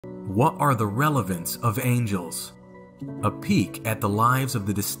What are the relevance of angels? A peek at the lives of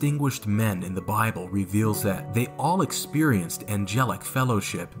the distinguished men in the Bible reveals that they all experienced angelic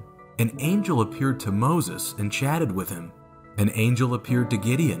fellowship. An angel appeared to Moses and chatted with him. An angel appeared to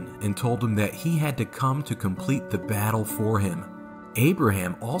Gideon and told him that he had to come to complete the battle for him.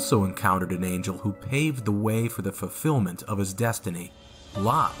 Abraham also encountered an angel who paved the way for the fulfillment of his destiny.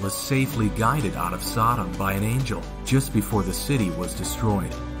 Lot was safely guided out of Sodom by an angel just before the city was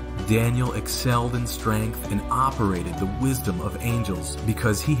destroyed. Daniel excelled in strength and operated the wisdom of angels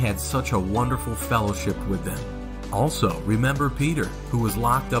because he had such a wonderful fellowship with them. Also, remember Peter, who was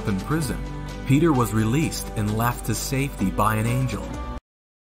locked up in prison. Peter was released and left to safety by an angel.